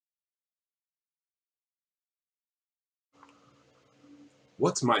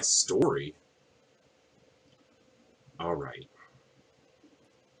What's my story? All right.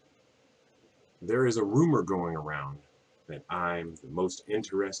 There is a rumor going around that I'm the most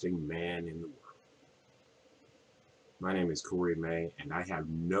interesting man in the world. My name is Corey May, and I have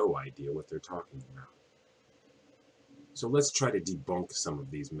no idea what they're talking about. So let's try to debunk some of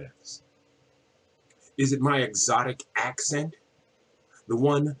these myths. Is it my exotic accent? The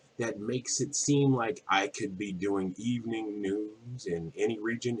one that makes it seem like I could be doing evening news in any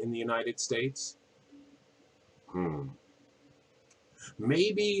region in the United States?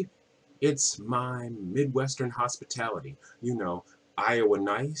 Maybe it's my Midwestern hospitality. You know, Iowa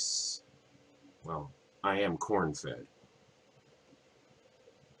nice. Well, I am corn-fed.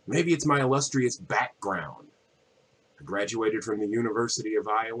 Maybe it's my illustrious background. I graduated from the University of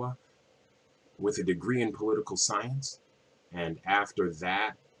Iowa with a degree in political science, and after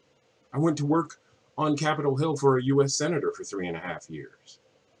that, I went to work on Capitol Hill for a U.S. Senator for 3.5 years.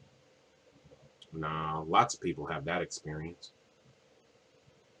 Nah, lots of people have that experience.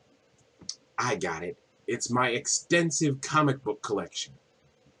 I got it. It's my extensive comic book collection.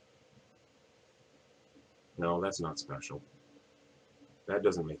 No, that's not special. That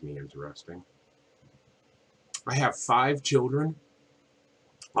doesn't make me interesting. I have 5 children,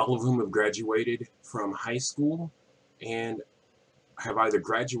 all of whom have graduated from high school and have either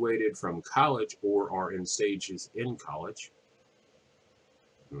graduated from college or are in stages in college.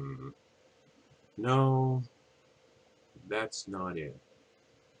 No, that's not it.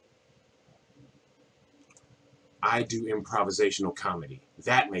 I do improvisational comedy.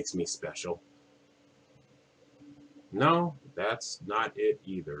 That makes me special. No, that's not it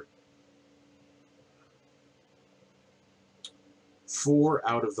either. 4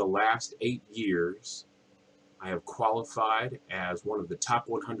 out of the last 8 years, I have qualified as one of the top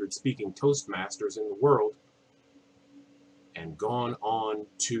 100 speaking Toastmasters in the world and gone on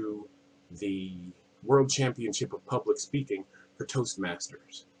to the World Championship of Public Speaking for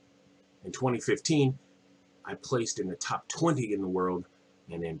Toastmasters. In 2015, I placed in the top 20 in the world,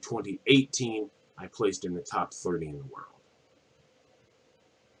 and in 2018, I placed in the top 30 in the world.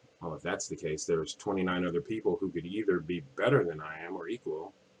 Well, if that's the case, there's 29 other people who could either be better than I am or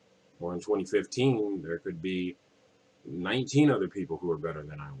equal, or in 2015, there could be 19 other people who are better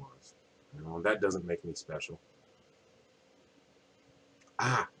than I was. You know, that doesn't make me special.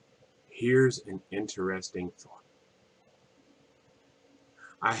 Here's an interesting thought.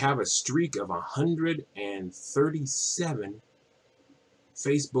 I have a streak of 137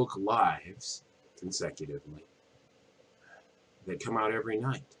 Facebook Lives consecutively that come out every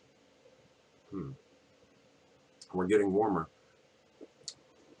night. We're getting warmer.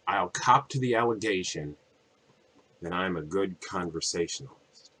 I'll cop to the allegation that I'm a good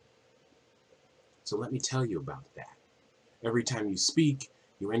conversationalist. So let me tell you about that. Every time you speak,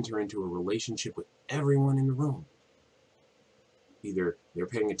 you enter into a relationship with everyone in the room. Either they're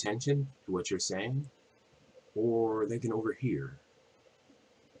paying attention to what you're saying, or they can overhear.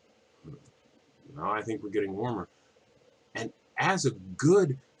 Now I think we're getting warmer. And as a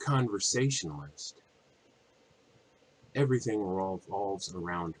good conversationalist, everything revolves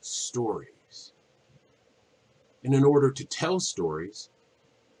around stories. And in order to tell stories,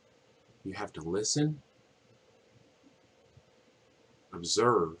 you have to listen,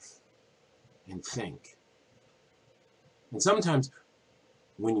 observe, and think. And sometimes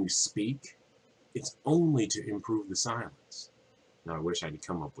when you speak, it's only to improve the silence. Now, I wish I could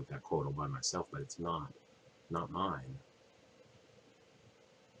come up with that quote all by myself, but it's not mine.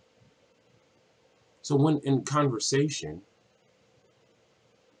 So when in conversation,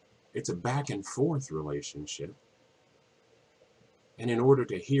 it's a back and forth relationship. And in order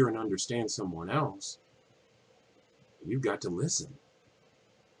to hear and understand someone else, you've got to listen.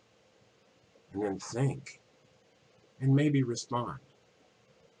 And then think. And maybe respond.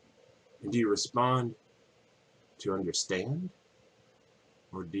 And do you respond to understand?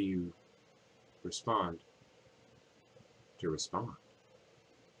 Or do you respond to respond?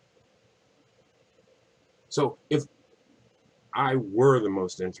 So if I were the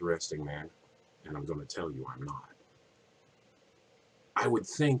most interesting man, and I'm going to tell you I'm not, I would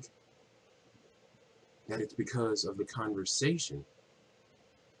think that it's because of the conversation.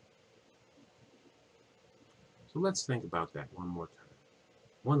 So let's think about that one more time.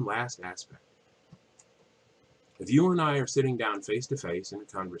 One last aspect. If you and I are sitting down face to face in a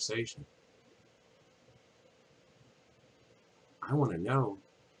conversation, I want to know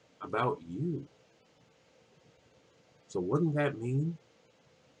about you. So wouldn't that mean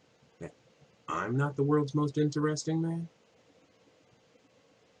that I'm not the world's most interesting man?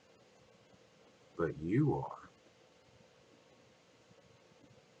 But you are.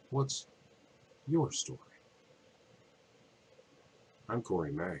 What's your story? I'm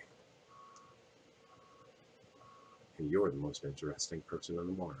Corey May, and you're the most interesting person on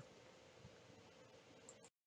the mark.